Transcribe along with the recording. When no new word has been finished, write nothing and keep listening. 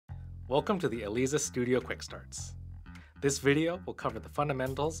Welcome to the Eliza Studio Quick Starts. This video will cover the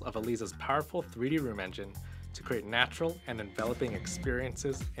fundamentals of Eliza's powerful 3D room engine to create natural and enveloping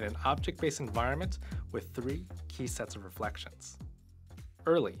experiences in an object-based environment with three key sets of reflections.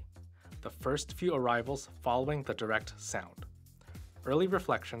 Early, the first few arrivals following the direct sound. Early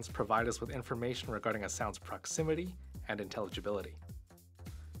reflections provide us with information regarding a sound's proximity and intelligibility.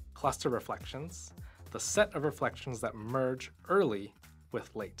 Cluster reflections, the set of reflections that merge early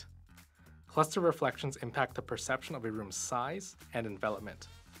with late. Cluster reflections impact the perception of a room's size and envelopment.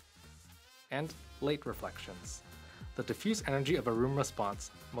 And late reflections, the diffuse energy of a room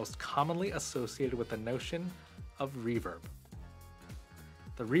response most commonly associated with the notion of reverb.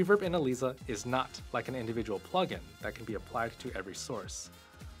 The reverb in Eliza is not like an individual plugin that can be applied to every source,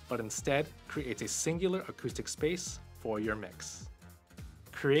 but instead creates a singular acoustic space for your mix.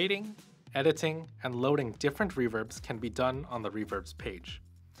 Creating, editing, and loading different reverbs can be done on the Reverbs page.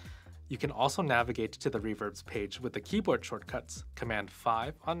 You can also navigate to the Reverbs page with the keyboard shortcuts Command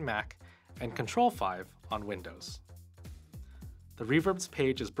 5 on Mac and Control 5 on Windows. The Reverbs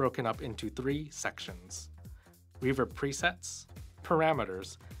page is broken up into three sections: Reverb Presets,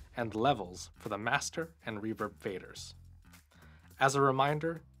 Parameters, and Levels for the master and reverb faders. As a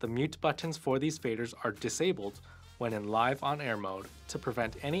reminder, the mute buttons for these faders are disabled when in live on-air mode to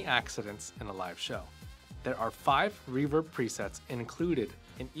prevent any accidents in a live show. There are 5 reverb presets included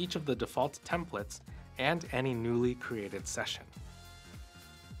in each of the default templates and any newly created session.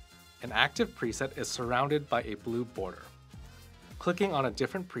 An active preset is surrounded by a blue border. Clicking on a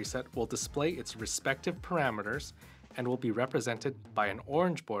different preset will display its respective parameters and will be represented by an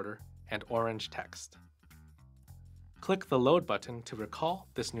orange border and orange text. Click the Load button to recall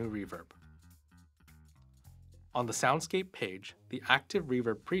this new reverb. On the Soundscape page, the active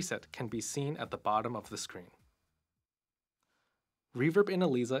reverb preset can be seen at the bottom of the screen. Reverb in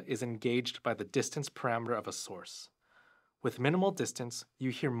Eliza is engaged by the distance parameter of a source. With minimal distance, you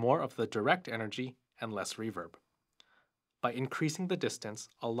hear more of the direct energy and less reverb. By increasing the distance,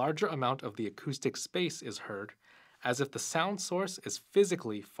 a larger amount of the acoustic space is heard, as if the sound source is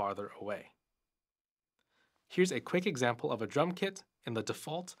physically farther away. Here's a quick example of a drum kit in the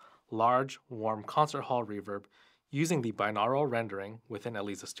default large, warm concert hall reverb using the binaural rendering within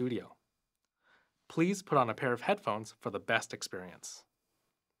Eliza Studio. Please put on a pair of headphones for the best experience.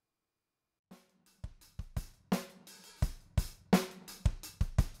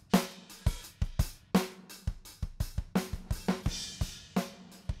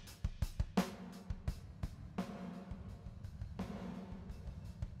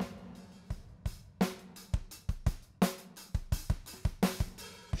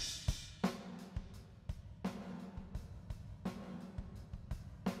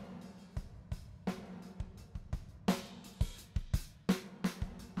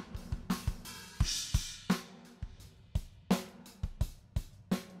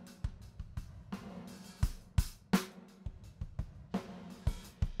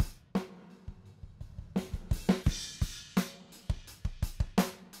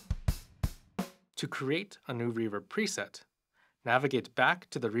 To create a new reverb preset, navigate back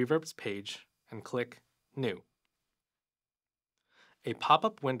to the Reverbs page and click New. A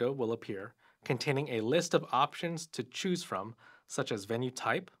pop-up window will appear containing a list of options to choose from, such as venue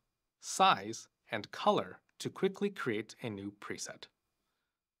type, size, and color to quickly create a new preset.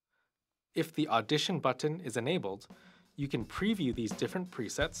 If the Audition button is enabled, you can preview these different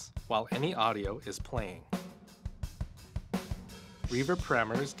presets while any audio is playing. Reverb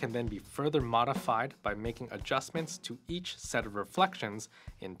parameters can then be further modified by making adjustments to each set of reflections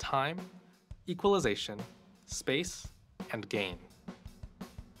in time, equalization, space, and gain.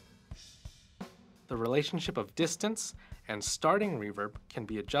 The relationship of distance and starting reverb can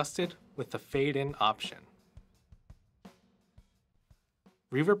be adjusted with the fade-in option.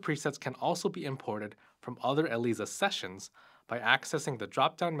 Reverb presets can also be imported from other Eliza sessions by accessing the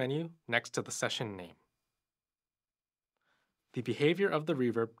drop-down menu next to the session name. The behavior of the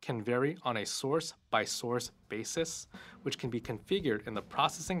reverb can vary on a source-by-source basis, which can be configured in the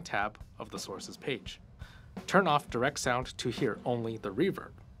Processing tab of the Sources page. Turn off direct sound to hear only the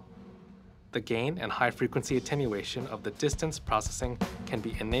reverb. The gain and high-frequency attenuation of the distance processing can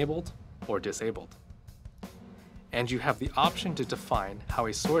be enabled or disabled. And you have the option to define how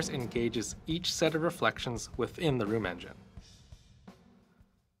a source engages each set of reflections within the room engine.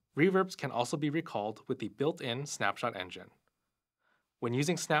 Reverbs can also be recalled with the built-in snapshot engine. When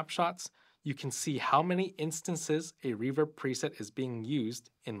using snapshots, you can see how many instances a reverb preset is being used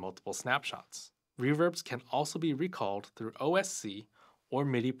in multiple snapshots. Reverbs can also be recalled through OSC or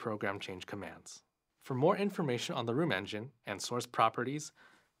MIDI program change commands. For more information on the room engine and source properties,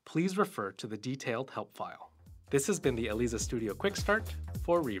 please refer to the detailed help file. This has been the Eliza Studio Quick Start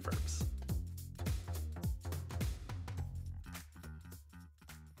for Reverbs.